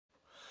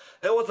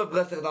Hey, what's up,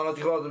 guys?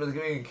 Technology World is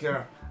Gaming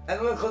here, and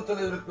welcome to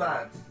Little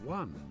Planet.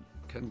 One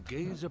can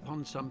gaze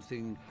upon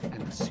something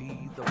and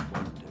see the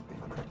wonder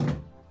in it.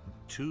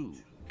 Two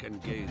can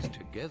gaze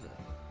together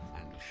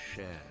and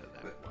share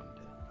that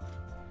wonder.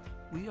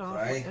 We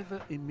are forever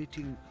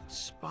emitting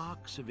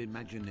sparks of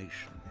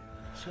imagination.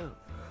 So,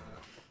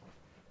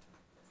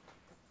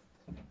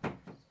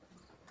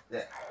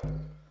 yeah.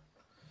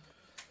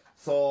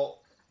 So,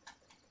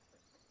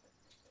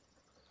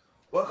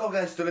 welcome,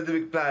 guys, to Little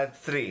Big Planet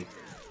 3.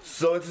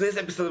 So, in today's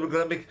episode,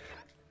 we're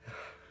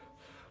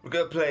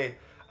gonna play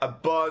a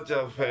bunch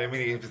of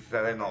mini games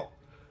that I know.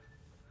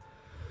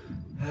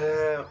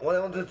 What I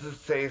wanted to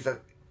say is that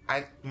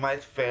I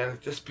might fail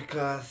just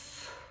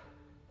because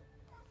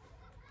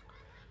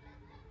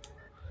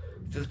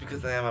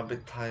I am a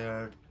bit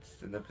tired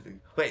and everything.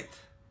 Wait.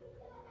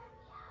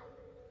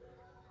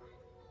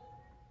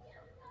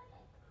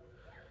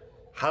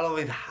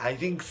 Halloween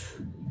hijinks?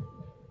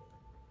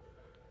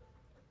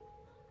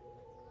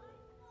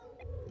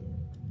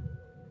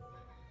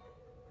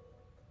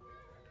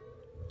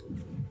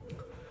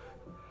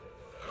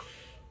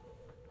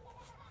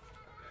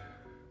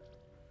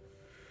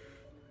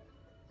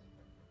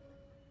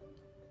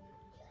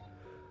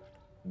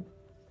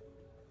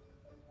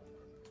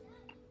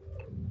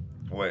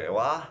 Wait,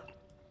 what?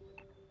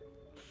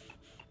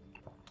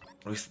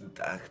 Recent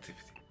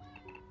activity.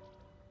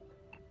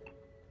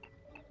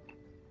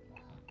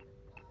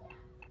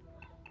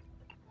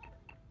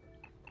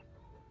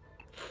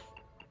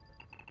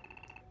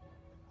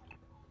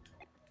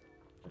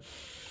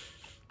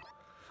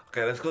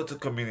 Okay, let's go to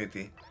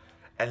community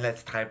and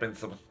let's type in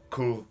some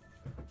cool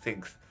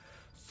things.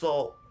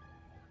 So,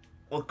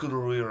 what could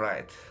we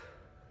write?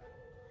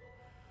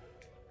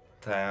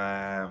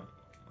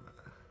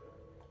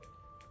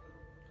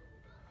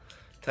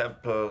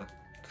 Temple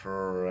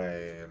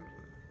Trailers.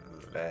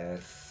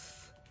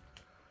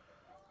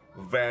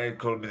 Very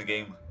cool mini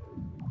game.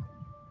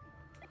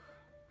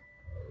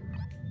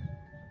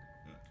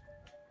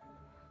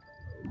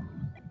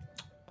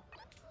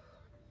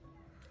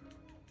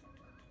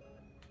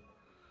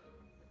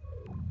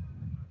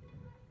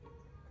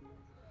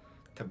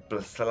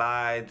 Temple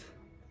slide.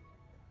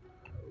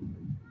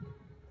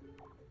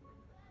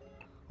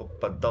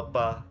 Hoppa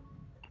doppa.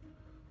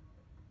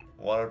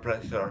 Water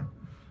pressure.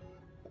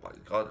 Oh my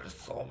god, there's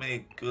so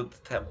many good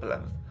temple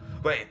levels.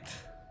 Wait.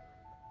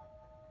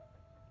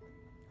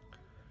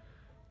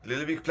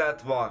 Little Big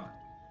Planet 1.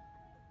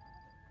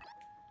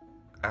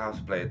 I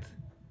have played.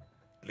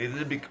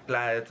 Little Big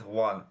Planet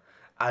 1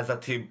 as a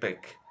team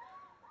pick.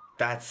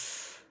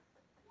 That's...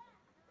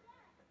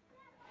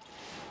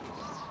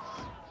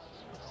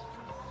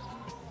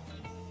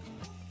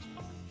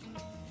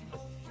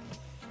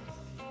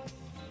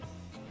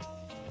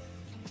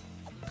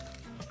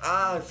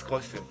 it's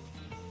costume.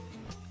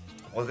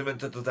 Wasn't meant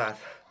to do that.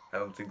 I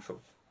don't think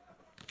so.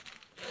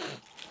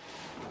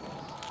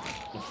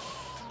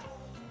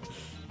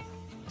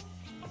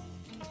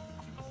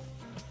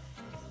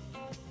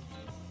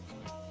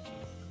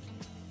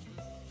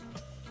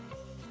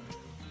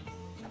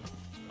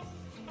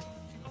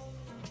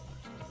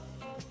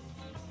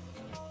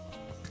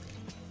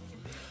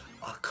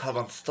 Oh, come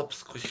on, stop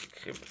squishing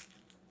him.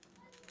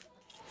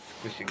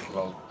 Squishing him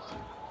out.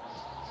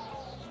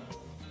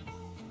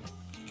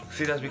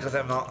 See, that's because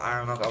I'm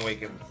not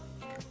awakened.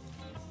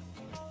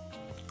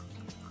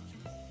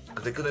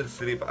 Because I couldn't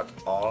sleep at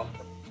all.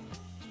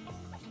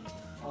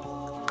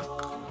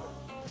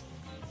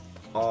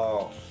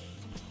 Oh.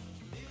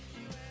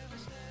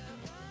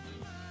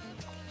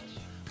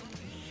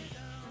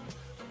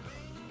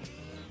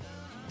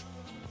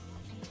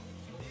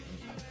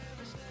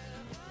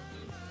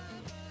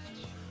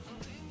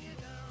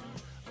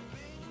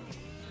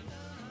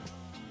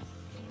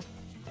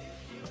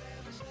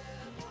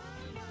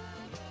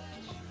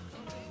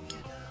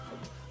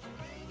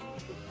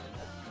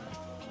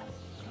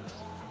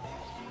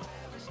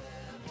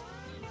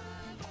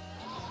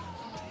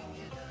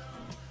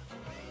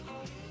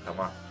 Come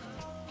on.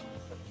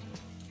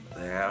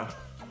 There.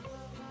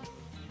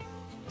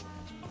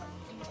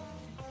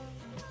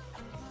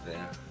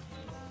 There.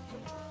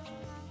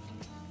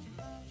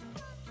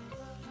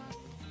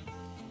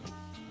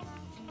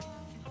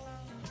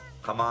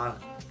 Come on.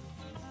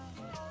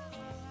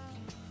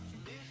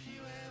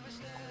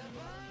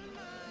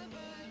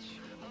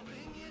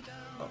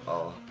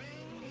 Uh-oh.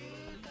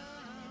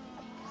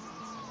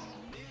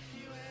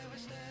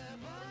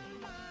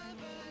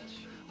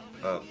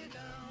 Oh.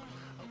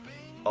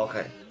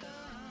 Okay.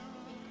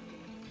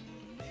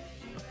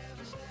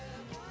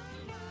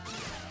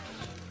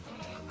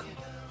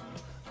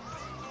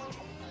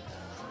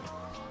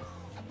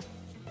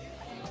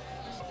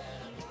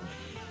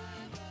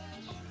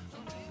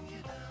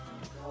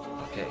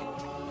 Okay.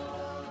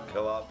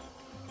 Go up.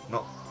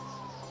 No.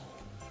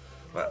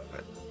 Wait,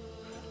 wait.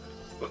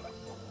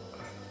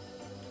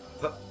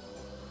 Look.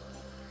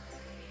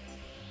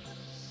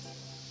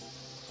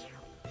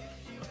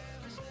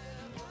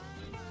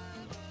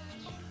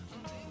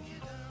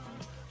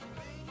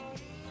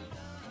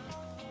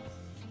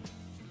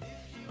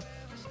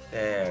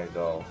 There we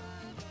go.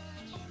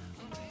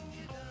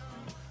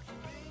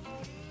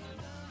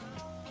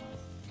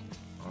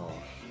 Oh.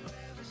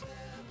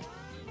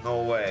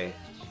 No way.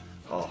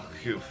 Oh,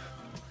 phew.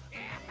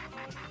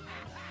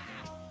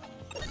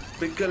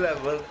 Pick a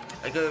level.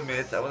 I gotta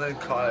admit, I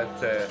wouldn't call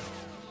it.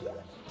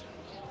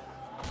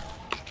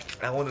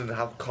 I wouldn't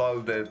have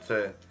called it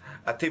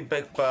a team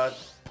pick, but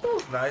it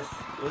was nice.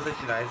 It was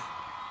actually nice.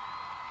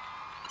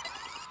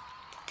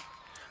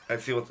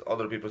 Let's see what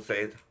other people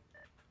said.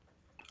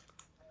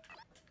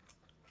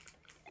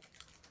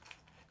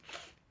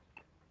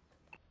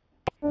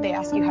 They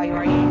ask you how you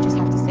are, you just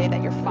have to say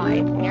that you're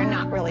fine, and you're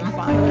not really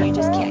fine. You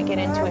just can't get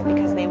into it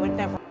because they would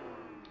never.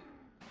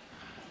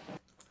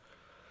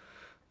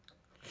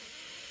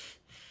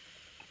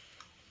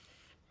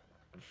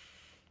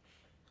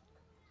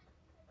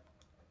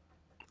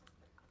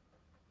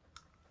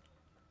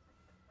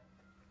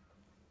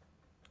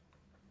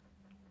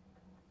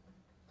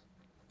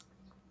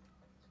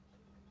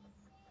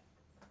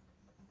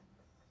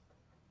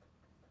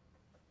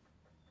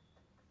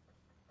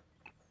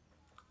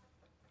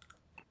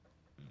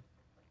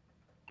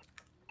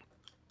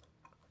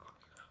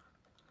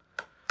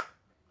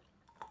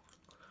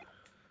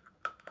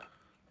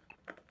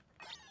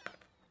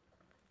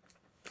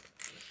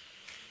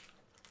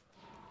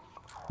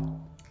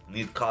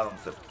 Need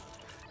concept.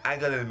 I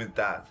gotta admit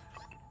that.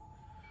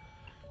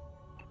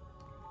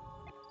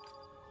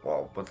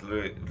 Wow, but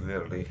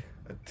literally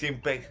a team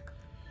pick.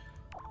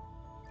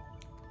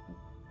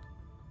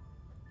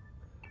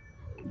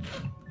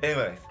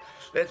 Anyways,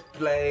 let's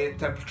play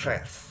Temple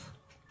Trance.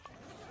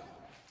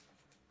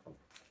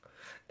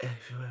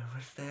 If you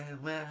ever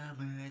stand where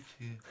I'm at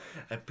you,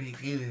 I bring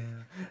you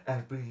down,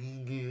 I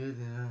bring you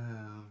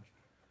down.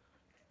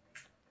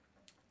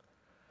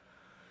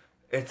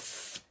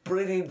 It's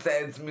pretty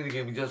intense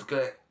minigame, you just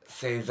gotta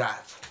say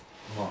that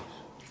much.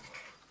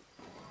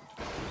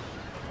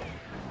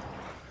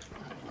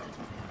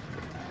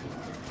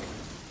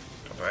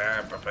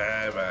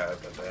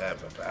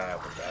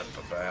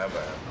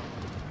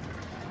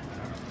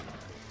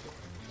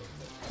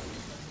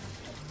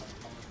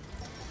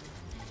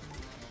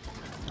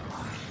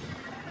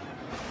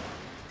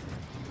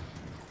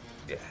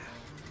 Yeah.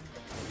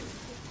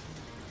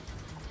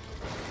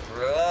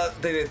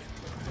 Did it.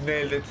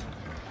 Nailed it.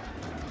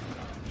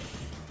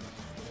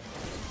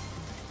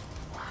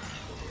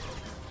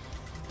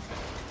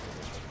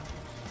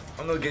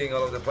 I'm not getting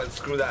all of the points,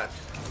 screw that.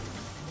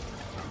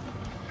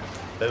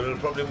 They will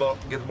probably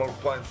get more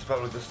points if I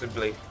were to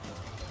simply.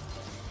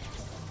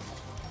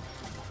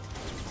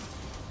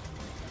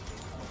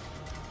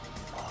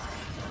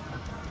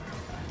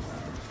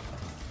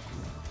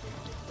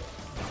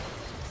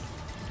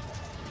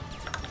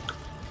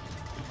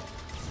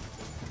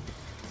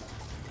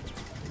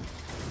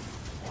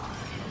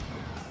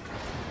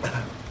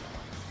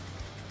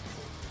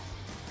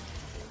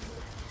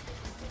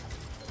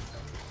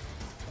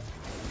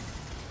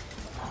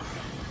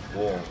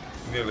 Whoa,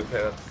 nearly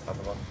paid up on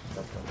the one.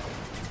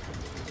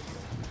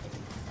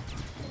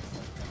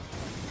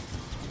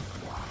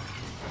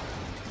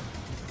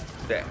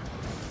 There.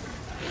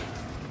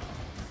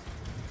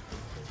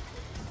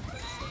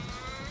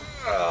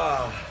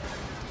 Ah,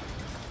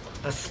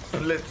 a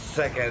split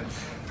second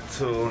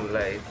too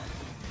late.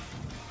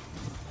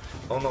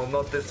 Oh no,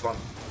 not this one.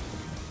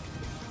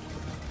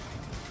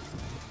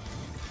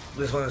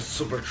 This one is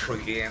super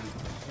tricky and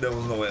there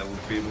was no way I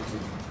would be able to do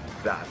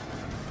that.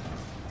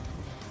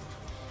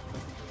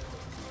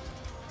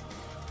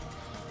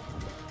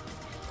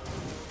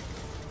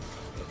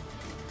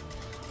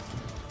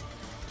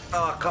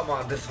 Oh, come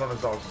on, this one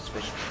is also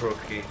super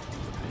tricky.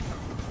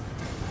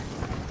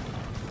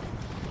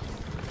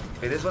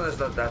 Okay, this one is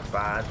not that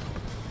bad.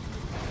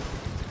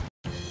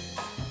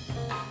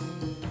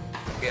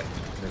 Yep,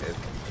 it is.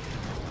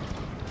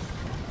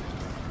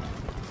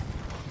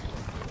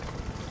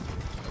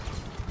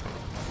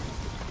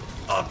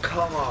 Oh,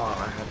 come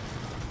on.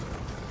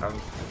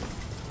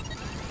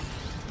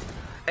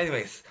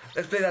 Anyways,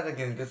 let's play that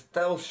again because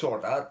that was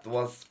short. That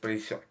was pretty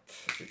short.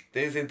 It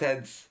is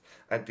intense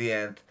at the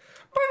end.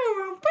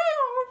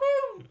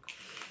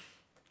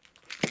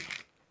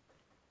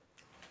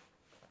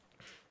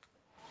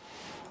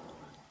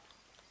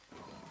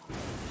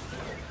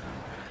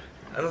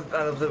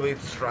 I love the way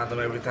it's random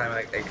every time,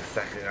 like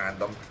exactly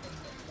random.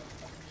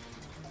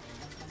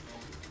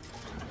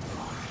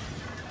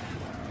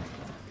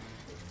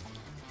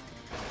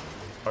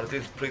 Or it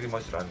is pretty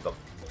much random.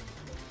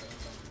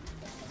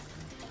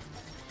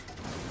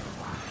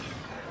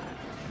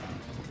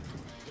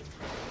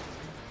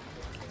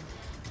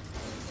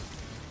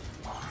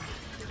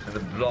 And the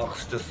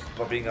blocks just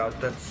popping out,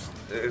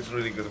 it's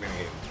really good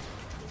minigame.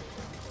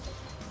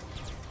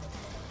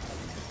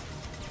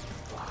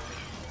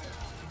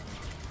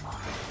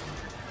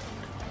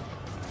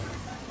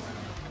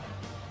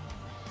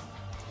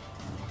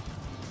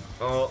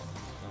 Oh.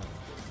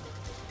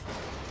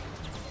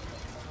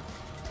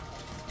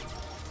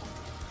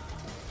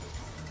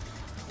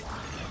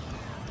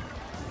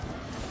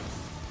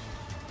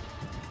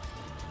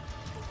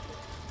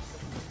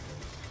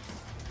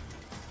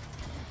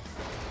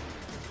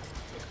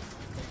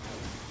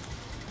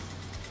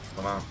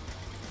 Come on.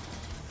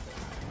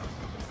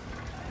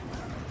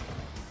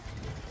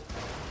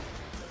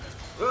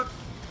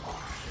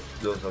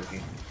 Those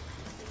okay.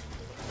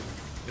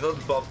 You know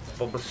the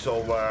bubble show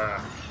where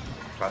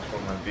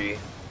platform will be.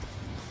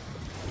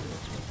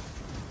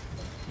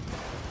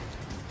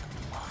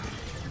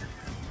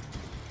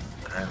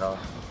 I know.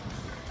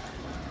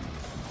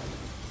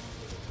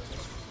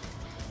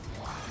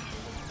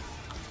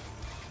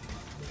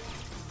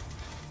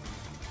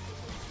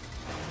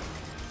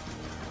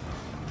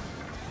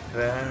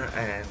 There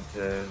and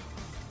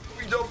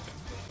we jump.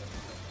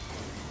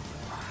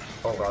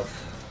 Oh god.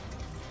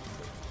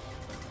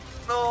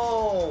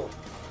 No!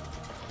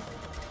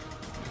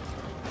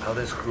 How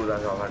they screw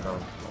that up, I know.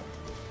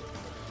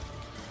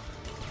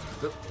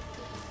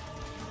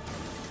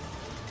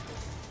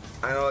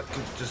 I know I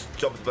could just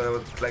jump, but I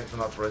would like to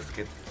not risk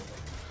it.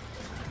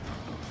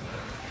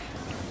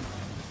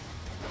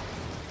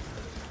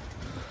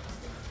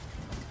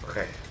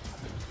 Okay.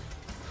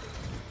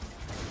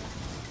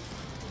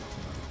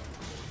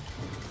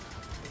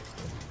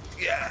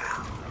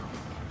 Yeah!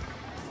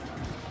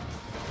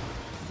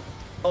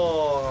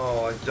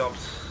 Oh, I jumped.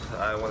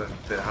 I wouldn't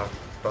have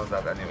done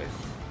that anyways.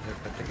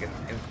 I take an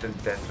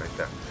instant death right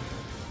there.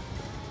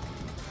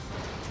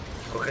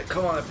 Okay,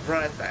 come on,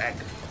 press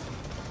X.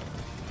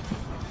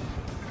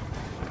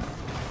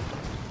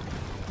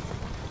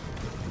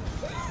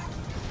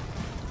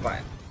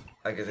 Fine.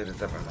 I guess it is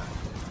different now.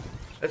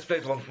 Let's play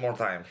it one more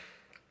time.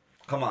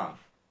 Come on.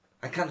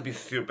 I can't be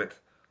stupid.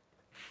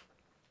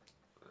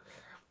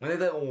 When I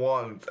die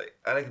once,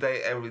 I like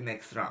die every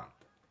next round.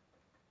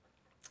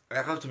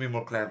 I have to be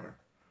more clever.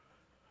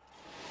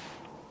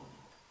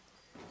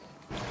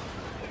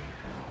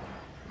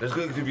 There's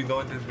going to be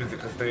no intense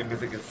music because the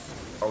music is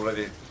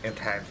already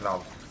intense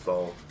now,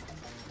 so...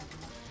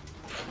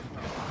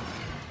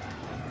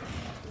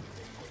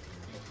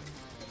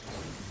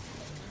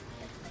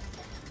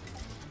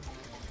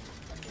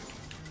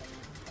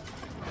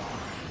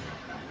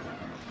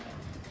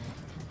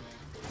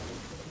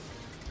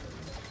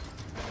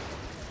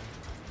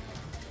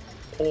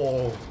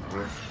 Oh,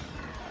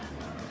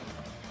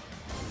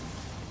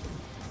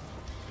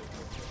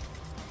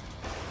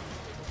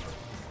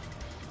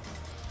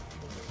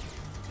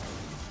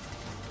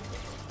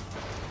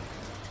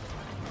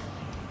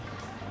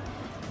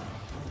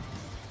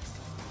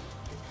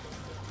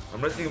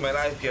 I'm risking my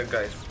life here,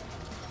 guys.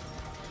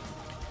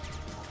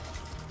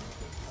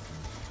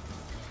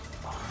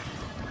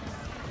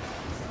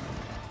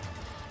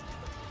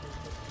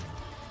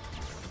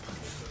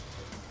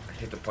 I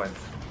hit the point.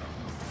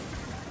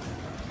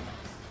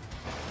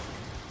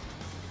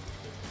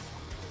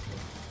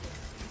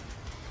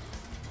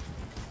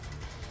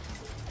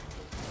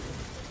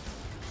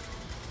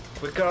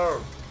 Quicker!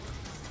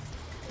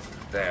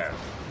 There.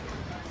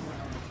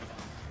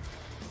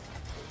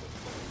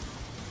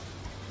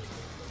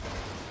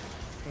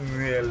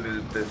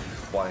 Nearly this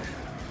point.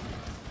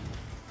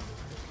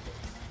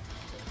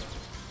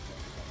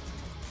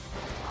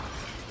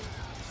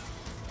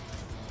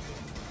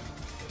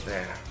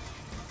 There.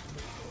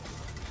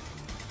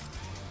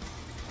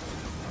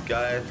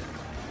 Got it.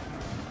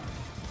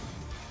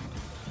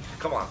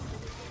 Come on.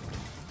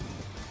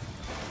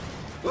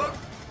 Look!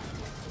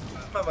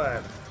 My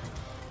man.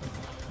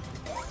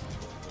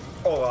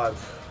 Oh god.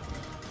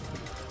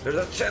 There's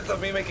a chance of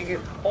me making it.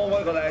 Oh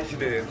my god, I actually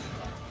did it.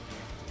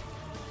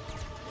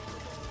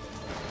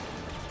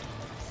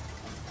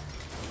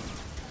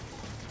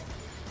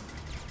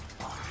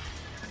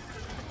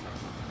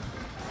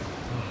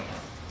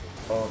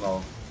 Oh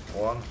no.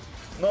 One.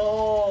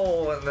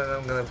 No! And then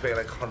I'm gonna pay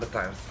like 100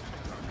 times.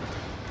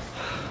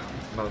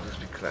 No, just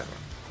be clever.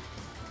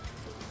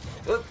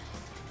 What?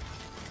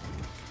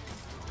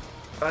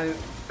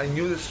 I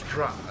knew this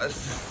trap. I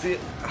see it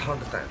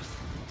 100 times.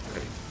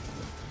 Okay.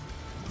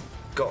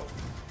 Go.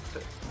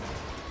 Stay.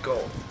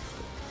 Go.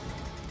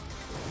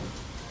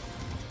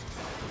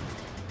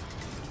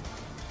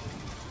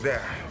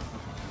 There.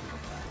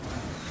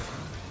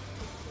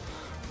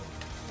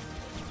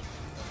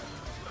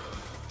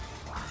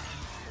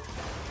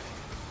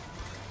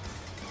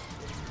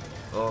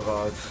 Oh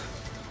god.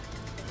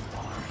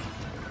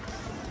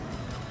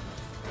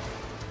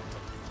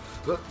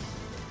 Look.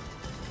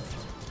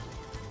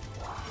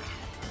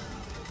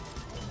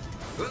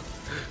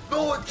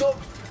 No, I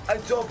jumped! I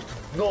jumped!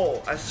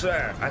 No, I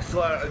swear I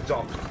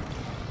jumped.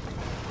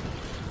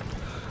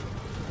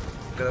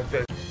 Gonna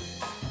fit.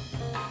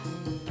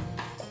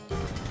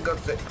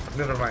 God's sake,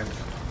 never mind.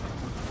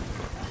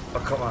 Oh,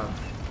 come on.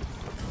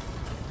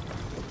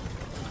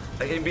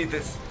 I can beat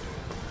this.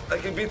 I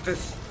can beat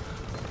this.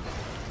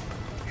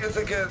 Yes,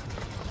 I can.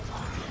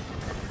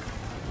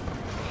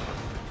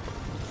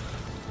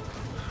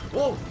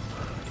 Whoa!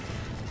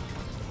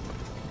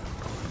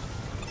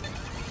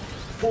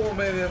 4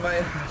 million, my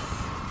ass.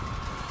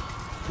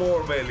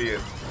 4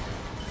 million.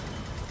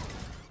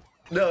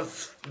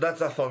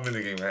 That's a fun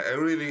minigame.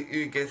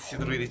 You guys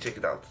should really check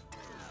it out.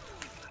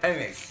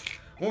 Anyways,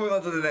 moving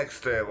on to the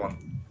next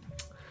one.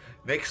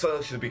 Next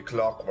one should be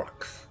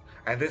Clockworks,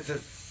 and this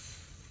is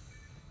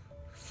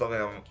something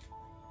I'm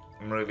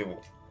I'm really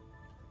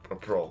a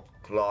pro.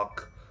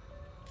 Clock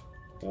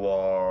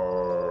works.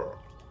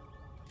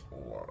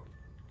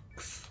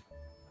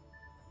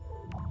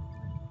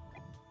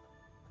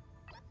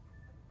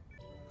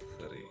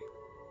 Three.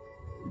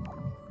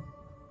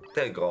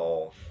 There you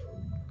go.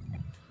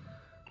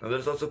 Now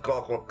there's also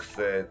Clockworks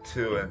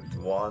 2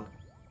 and 1.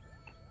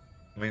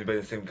 Made by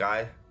the same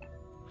guy.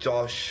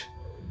 Josh.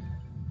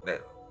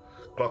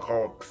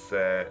 Clockworks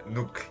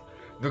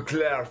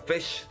nuclear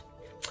fish.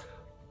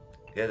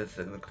 Yeah, that's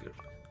the nuclear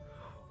fish.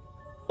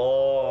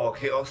 Oh,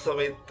 he also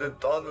made the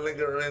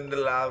Tunneler in the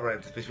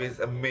Labyrinth, which is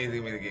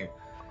amazing minigame.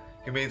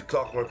 He made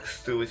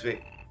Clockworks 2, which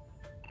way.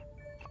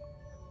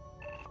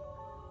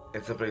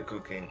 It's a pretty cool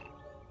game.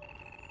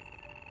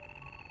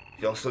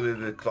 He also did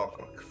the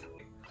Clockworks.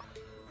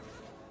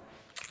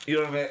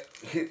 You know,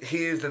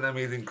 he is an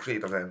amazing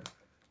creator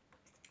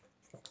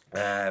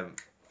then.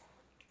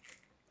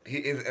 He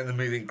is an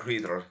amazing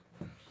creator.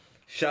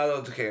 Shout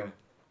out to him.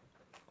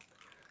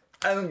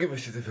 I don't give a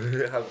shit if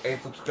you have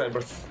 8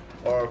 subscribers,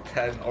 or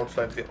 10, or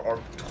 20, or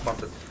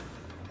 200.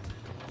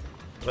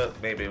 Well,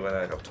 maybe when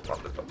I have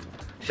 200, but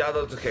shout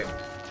out to him.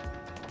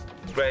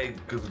 Very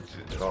good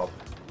job.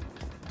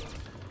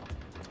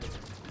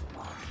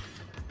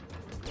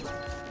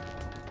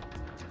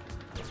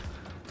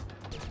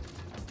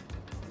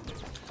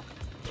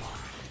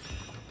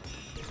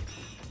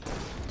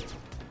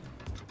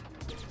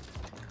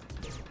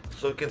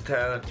 So you can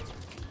tell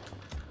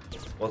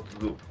what to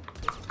do.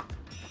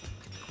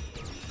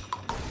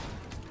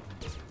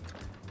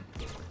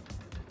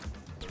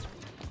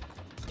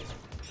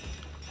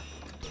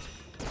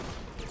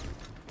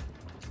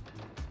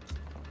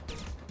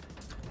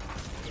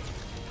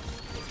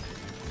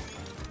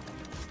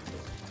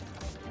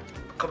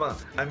 Come on,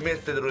 I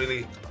missed it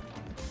really.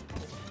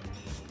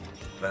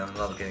 But I'm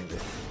not getting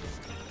this.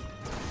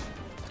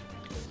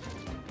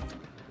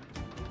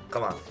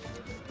 Come on.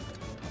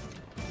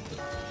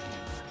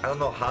 I don't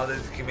know how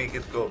did he make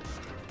it go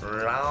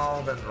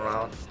round and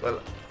round. Well,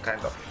 kind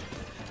of.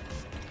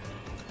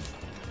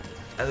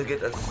 I do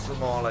get a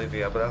small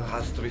idea, but it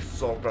has to be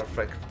so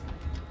perfect.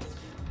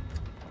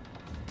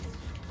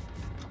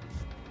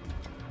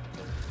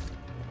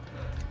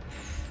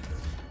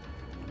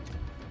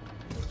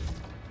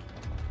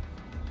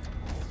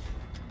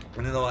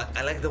 And you know what?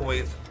 I like the way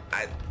it's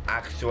an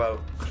actual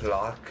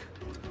clock.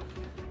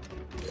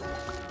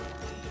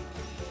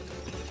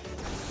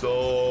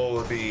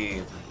 So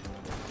the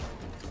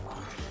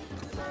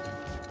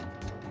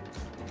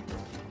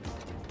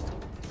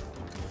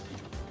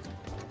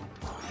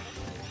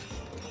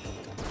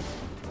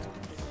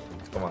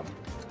come on.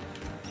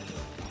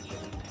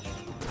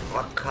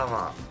 Oh, come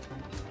on.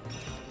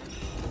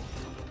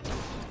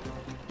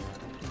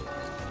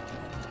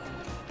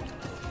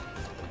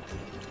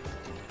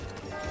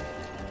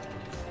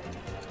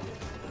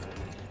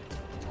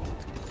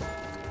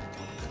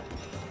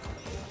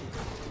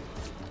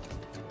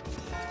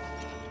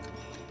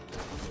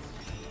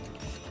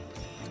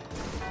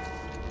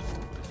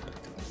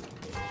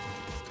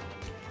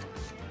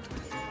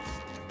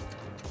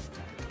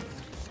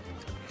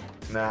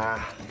 Nah,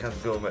 I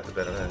can't go much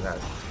better than that.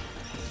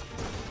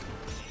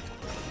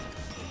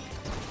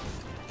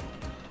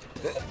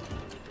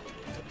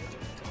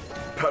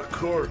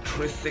 Parkour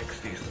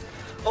 360s.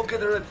 Oh,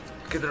 get red.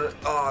 Get red.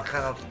 Oh, I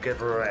cannot get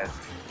red.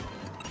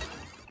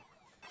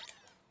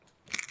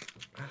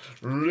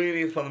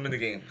 Really fun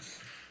minigames.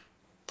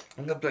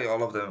 I'm gonna play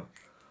all of them.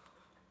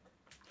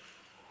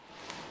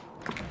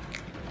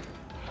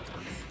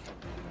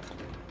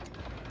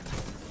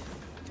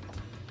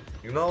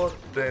 You know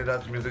what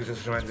that music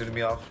just reminded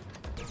me of?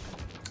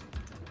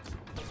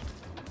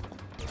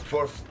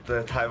 First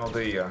time of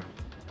the year.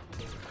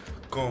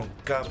 Kung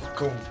ka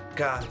kung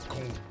ka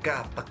kung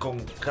ka pa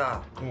kung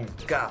ka kung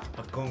ka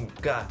pa kung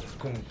ka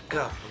kung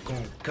ka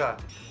kung ka.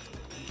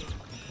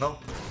 No?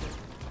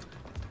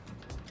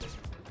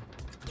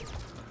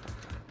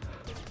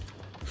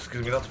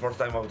 Excuse me, not first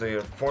time of the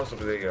year, fourth of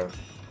the year.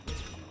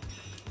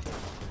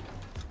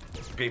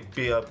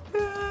 Be up.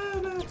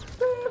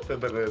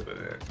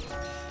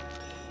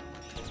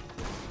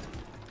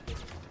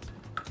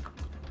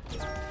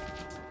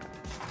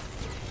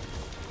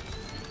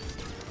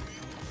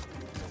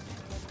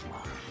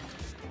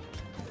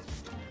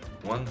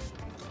 One,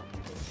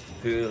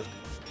 2,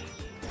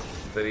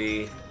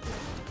 3,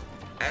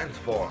 and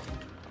 4.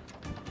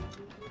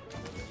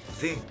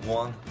 See,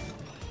 1,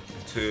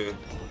 2,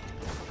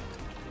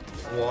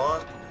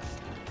 1,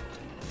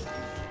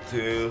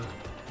 2,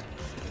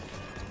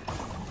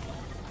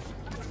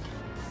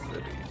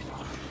 3.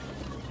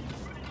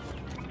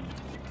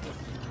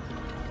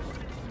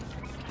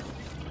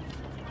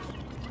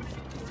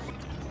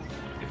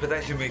 If it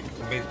actually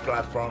made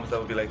platforms, that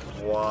would be like,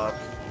 what?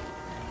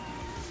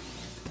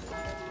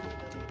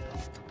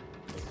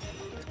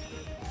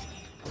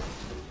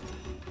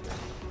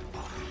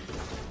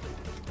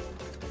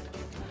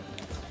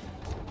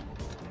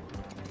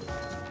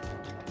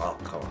 Oh,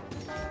 come on.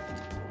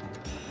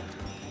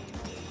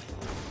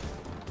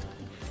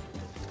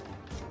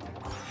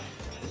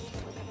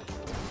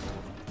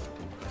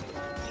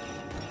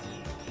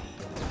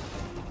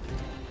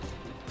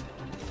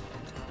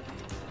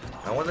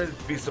 I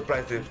wouldn't be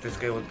surprised if this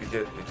game would be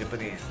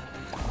Japanese.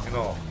 You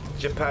know,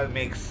 Japan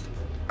makes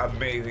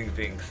amazing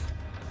things.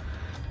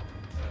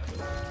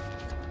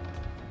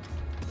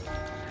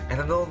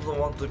 And I don't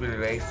want to be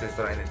racist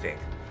or anything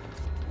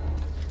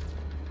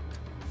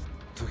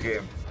to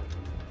him.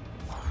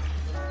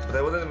 But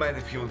I wouldn't mind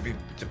if he would be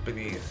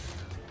Japanese.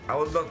 I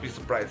would not be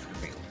surprised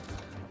with me.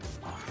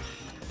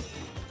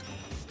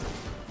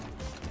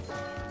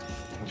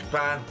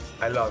 Japan,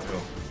 I love you.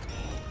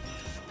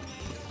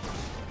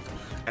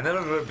 I've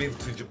never been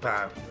to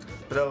Japan,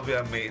 but that would be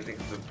amazing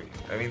to be.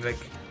 I mean, like,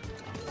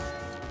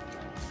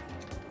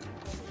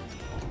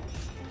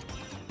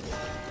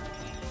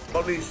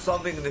 probably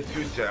something in the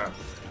future,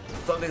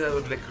 something that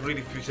would be like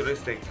really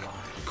futuristic,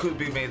 could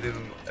be made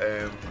in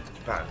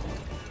Japan.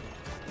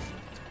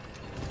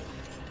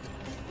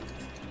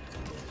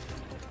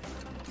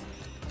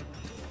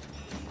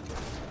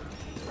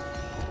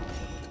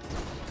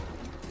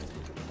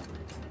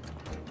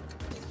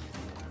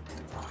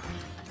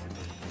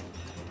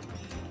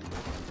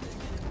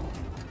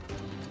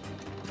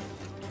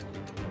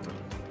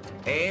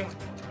 Aim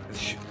and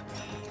shoot.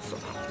 So.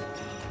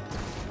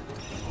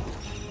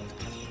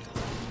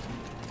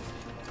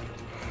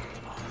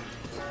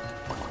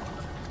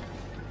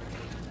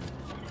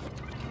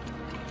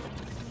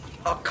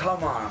 Oh,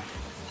 come on.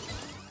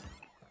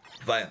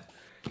 Fine.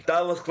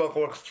 That was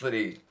Clockwork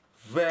 3.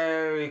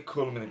 Very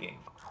cool minigame.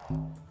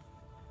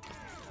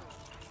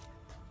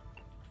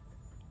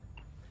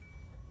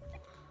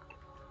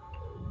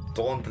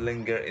 Don't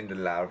linger in the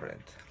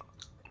labyrinth.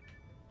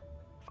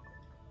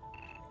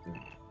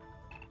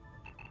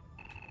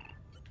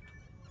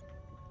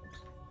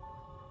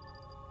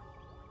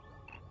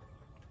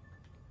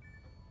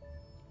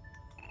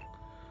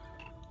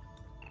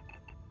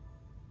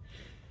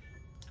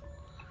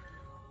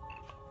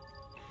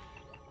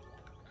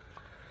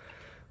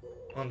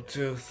 One,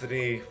 two,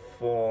 three,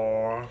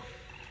 four.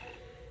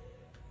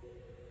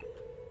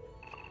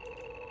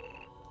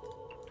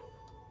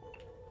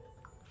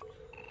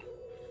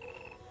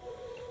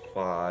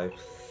 Five,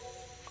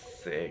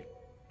 six.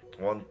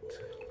 One,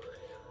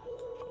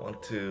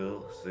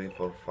 two, three,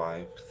 four,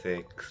 five,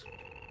 six,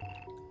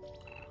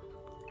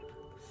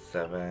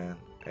 7,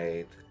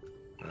 8,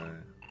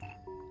 9.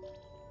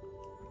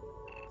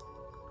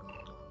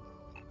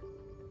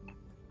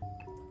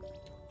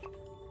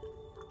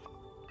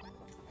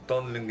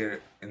 Don't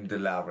linger in the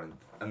labyrinth.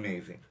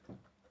 Amazing.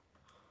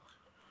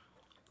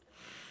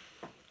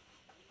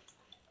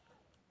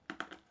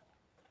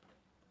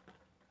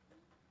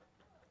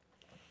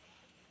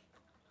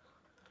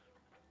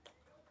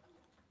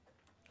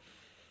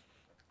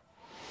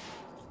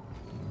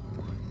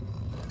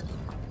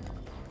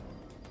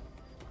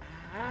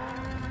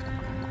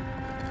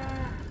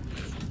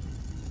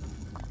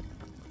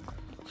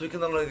 So you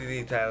can already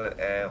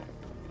detail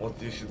what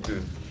you should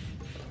do.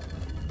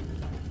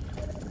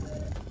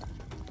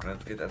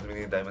 Let's get as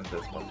many diamonds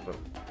as possible.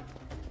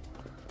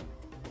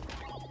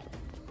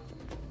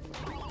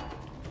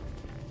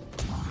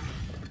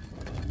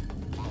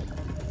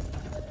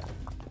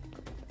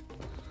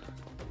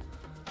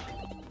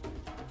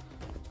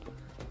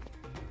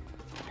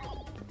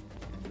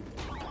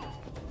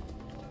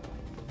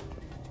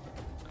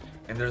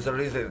 And there's a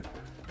reason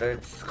that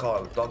it's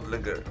called Don't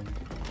Linger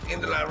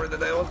in the labyrinth,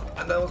 and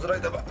I was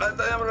right about,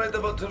 and I am right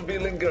about to be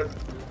lingered.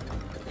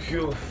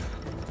 Phew,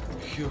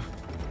 phew,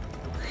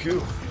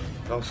 phew.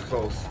 That was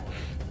close.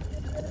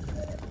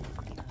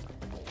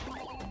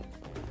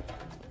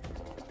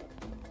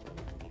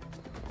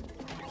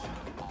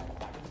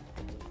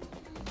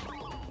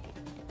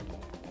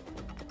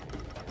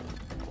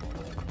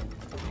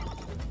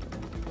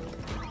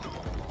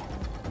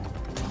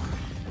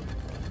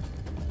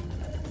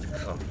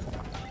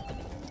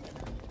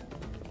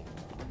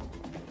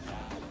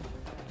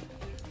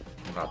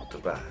 Not too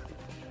bad.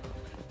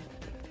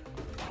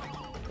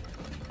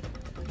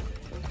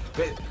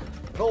 Wait,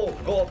 no,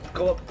 go up,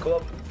 go up, go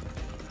up.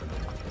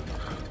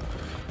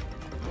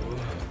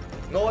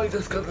 No, I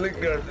just got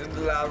lingered in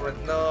the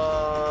labyrinth. No.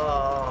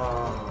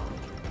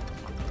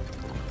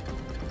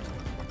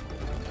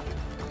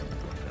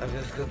 I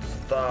just got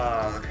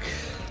stuck.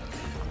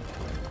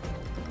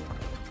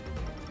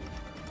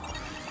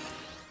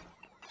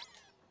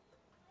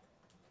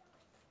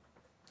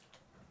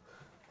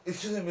 It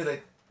shouldn't be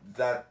like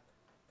that,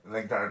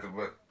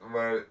 but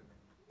where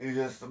you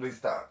just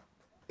restart.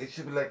 It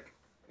should be like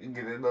you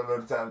get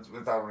another chance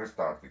without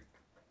restarting,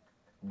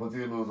 but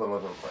you lose a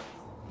lot of points.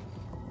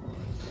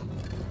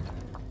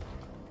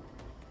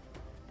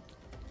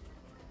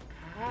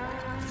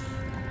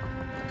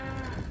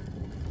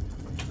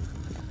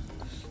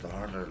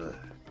 Starter.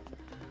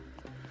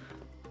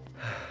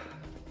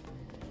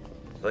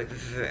 Like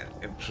this is an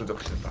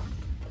introduction part.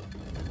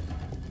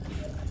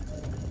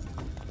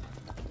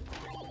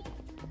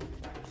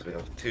 So we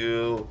have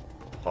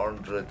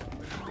 200,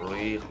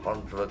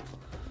 300,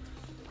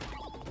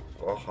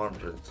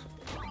 400,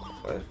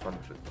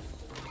 500.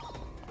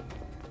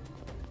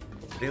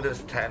 I think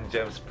there's 10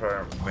 gems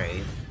per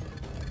maze.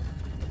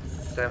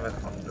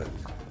 700.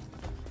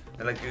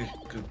 And like you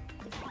could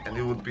and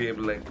you would be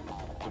able like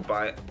to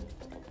buy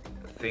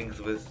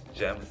things with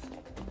gems.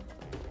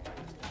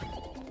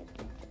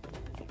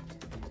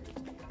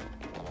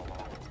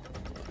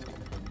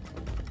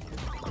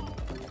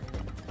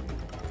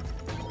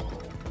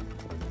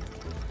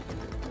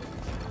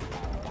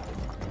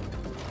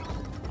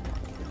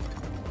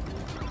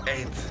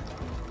 Eight.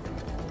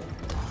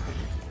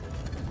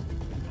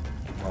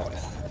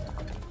 Nice.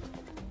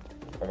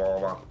 Come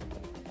on.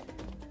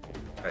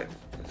 Right,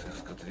 let's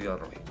just go to the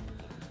other way.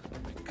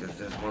 Because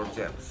there's more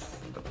gems.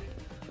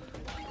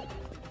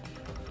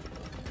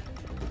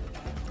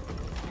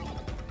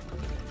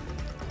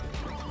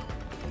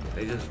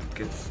 They just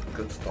get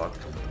stuck.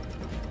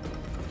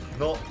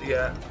 No,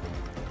 yeah,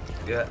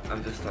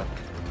 I'm just stuck.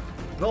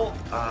 No,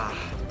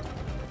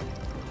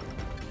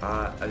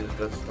 I just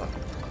got stuck.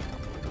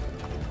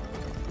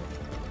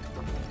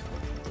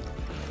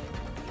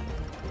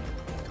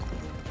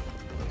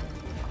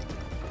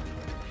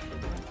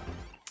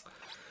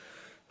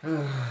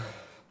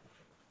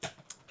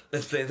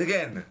 Let's play it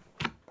again.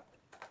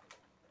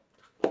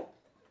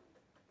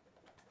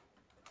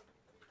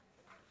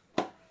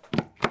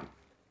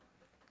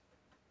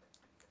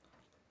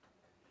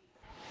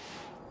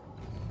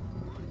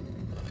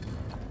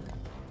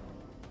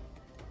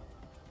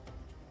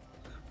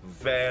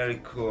 Very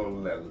cool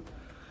level.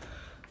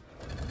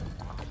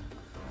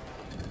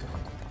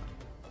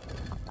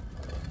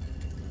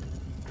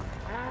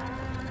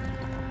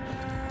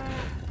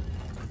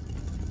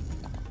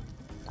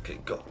 Okay,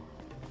 go.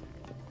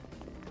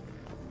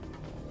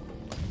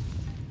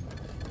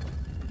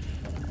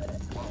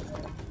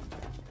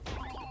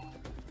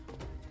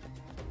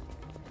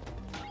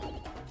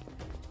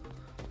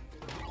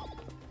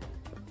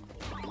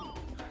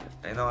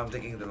 I know I'm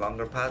taking the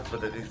longer path,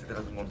 but at least it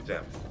has more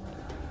gems.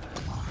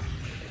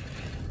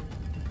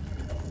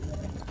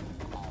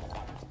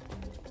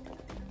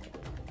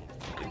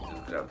 Okay,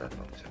 just grab that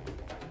one gem.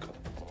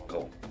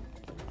 Go.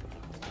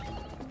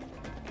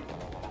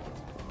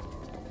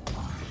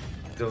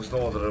 There was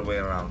no other way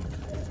around.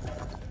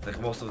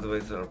 Like most of the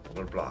ways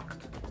were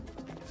blocked.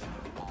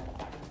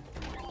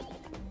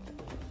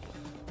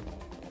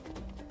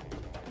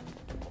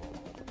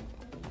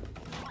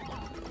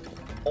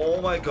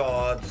 Oh my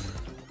god.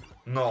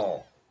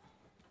 No.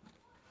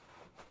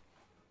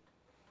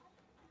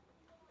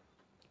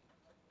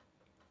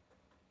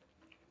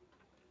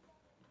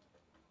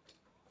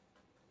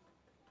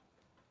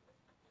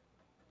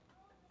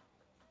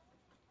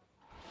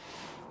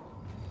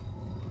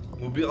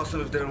 Would be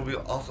awesome if there would be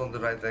also on the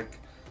right, like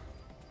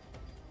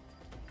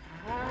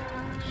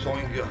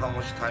showing you how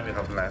much time you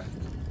have left.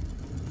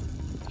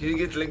 Can you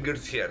get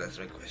lingers here? That's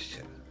my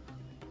question.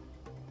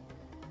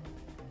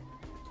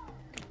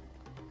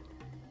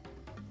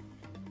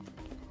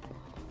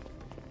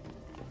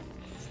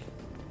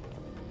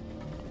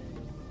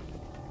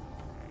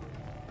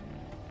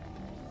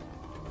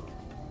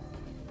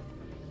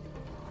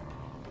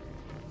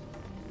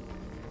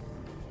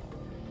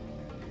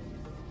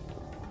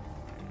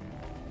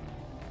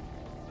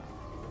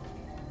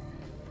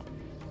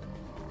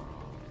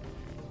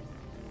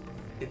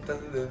 It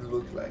doesn't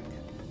look like.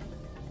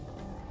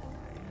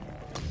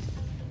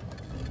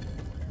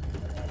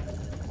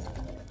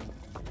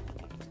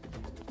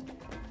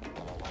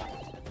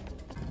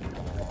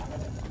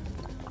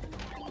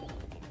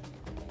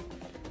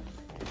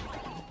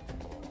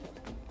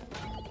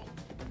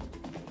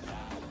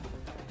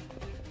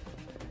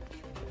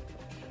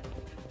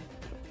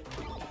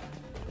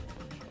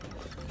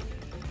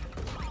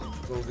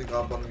 Closing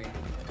up on me.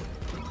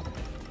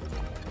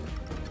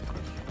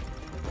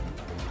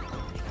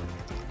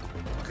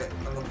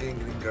 I'm not getting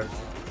green cards.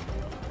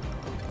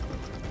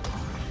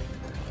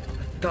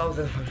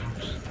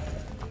 1,500.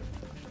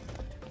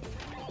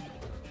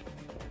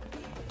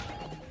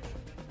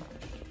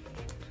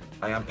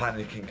 I am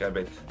panicking a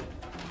bit.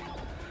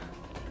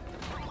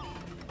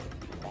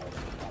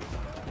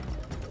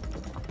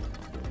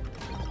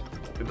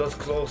 It does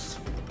close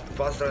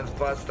faster and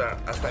faster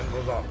as time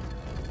goes on.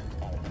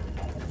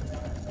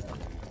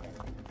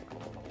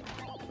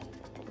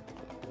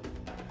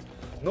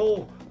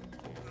 No!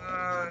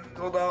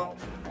 Go down.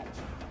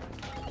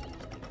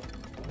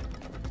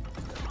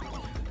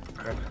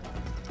 Crap.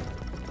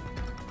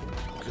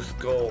 Just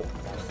go.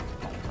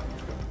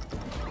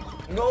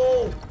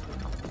 No!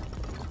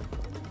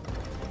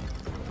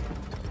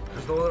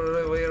 There's no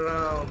other way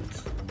around.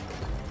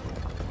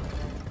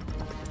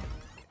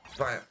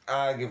 Fine,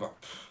 I give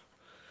up.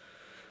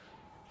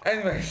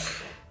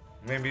 Anyways,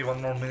 maybe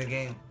one more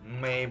minigame.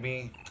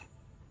 Maybe.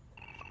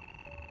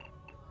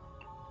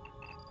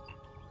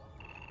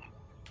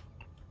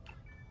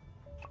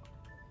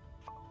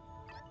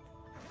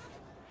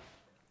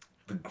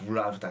 The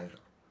gravitizer.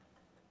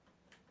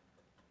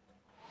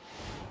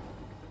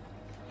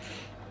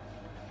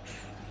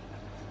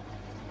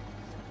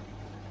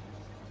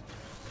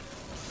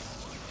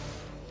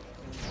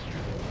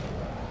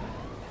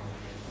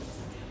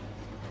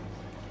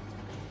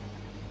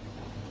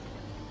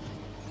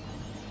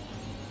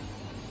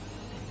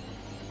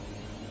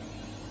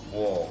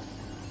 Whoa.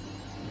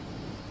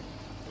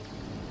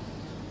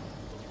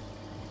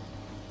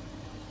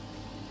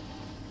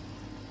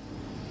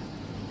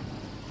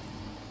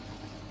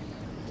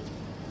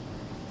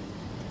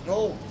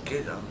 No,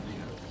 get out of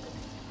here.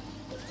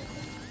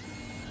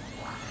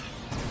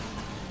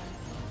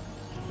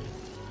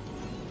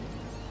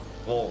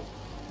 Whoa.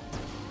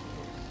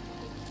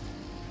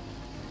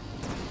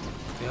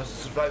 We have to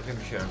survive in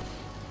here.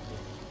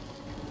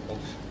 Oh,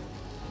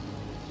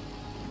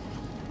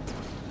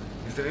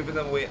 is there even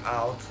a way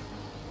out?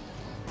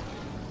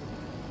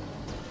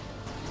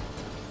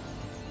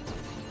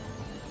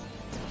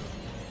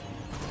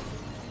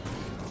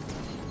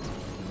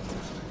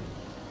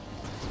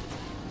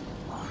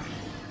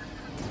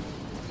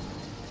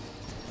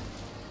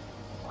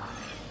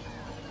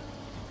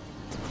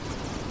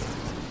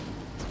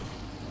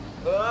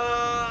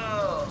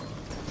 Oh!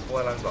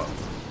 Well, I'm done.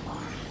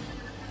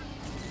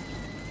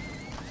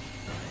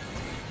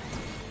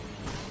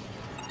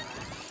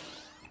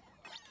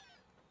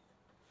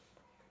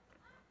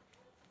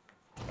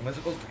 Am I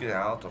supposed to get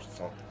out or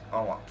something?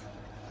 Or what?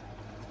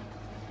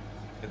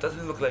 It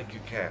doesn't look like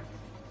you can.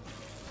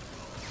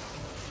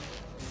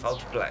 How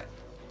to play?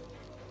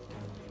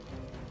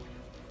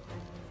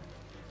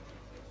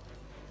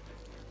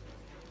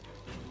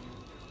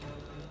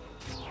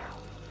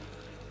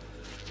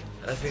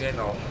 I think I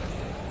know.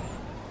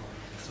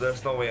 So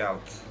there's no way out.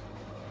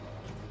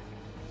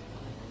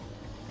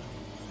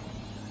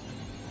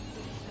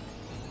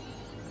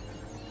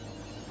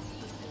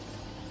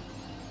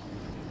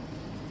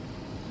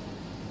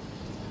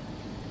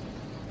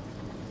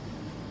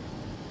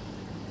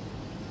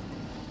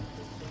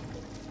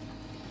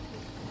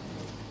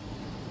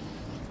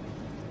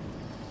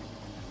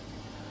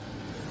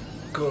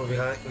 Cool, we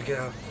can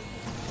have...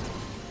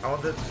 I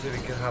wanted to see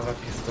if we can have a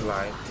peaceful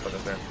life, but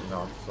apparently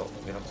not, so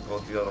we have to go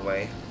the other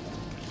way.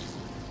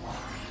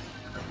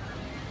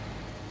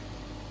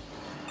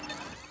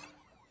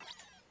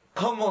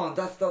 Come on,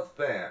 that's not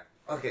fair.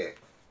 Okay,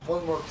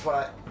 one more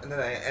try, and then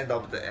I end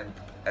up the end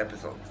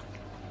episode.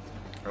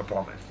 I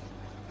promise.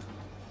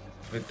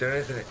 But there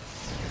was an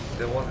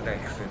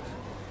exit.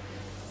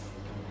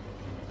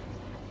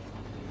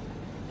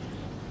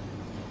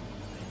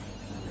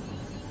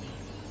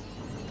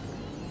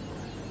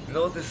 You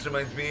know what this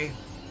reminds me?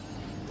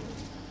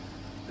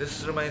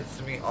 This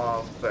reminds me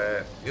of,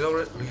 you know,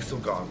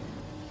 Risugan.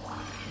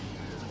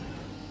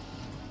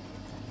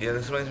 Yeah,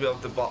 this reminds me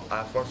of the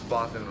first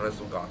boss in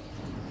Risugan.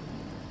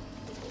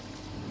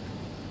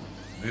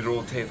 The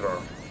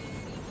rotator.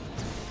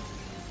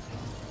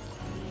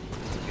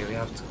 Okay, we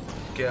have to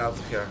get out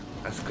of here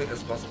as quick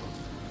as possible.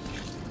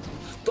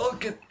 Don't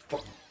get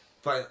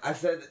fine. I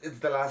said it's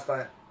the last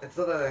time. It's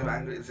not that I'm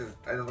angry. It's just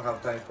I don't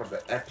have time for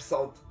the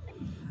episode.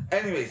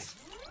 Anyways,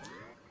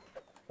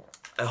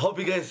 I hope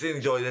you guys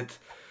enjoyed it.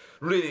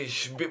 Really,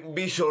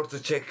 be sure to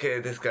check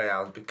this guy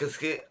out because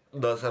he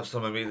does have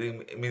some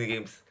amazing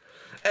minigames.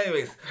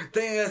 Anyways,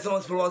 thank you guys so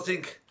much for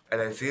watching,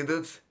 and I'll see you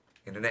dudes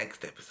in the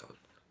next episode.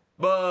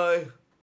 Bye!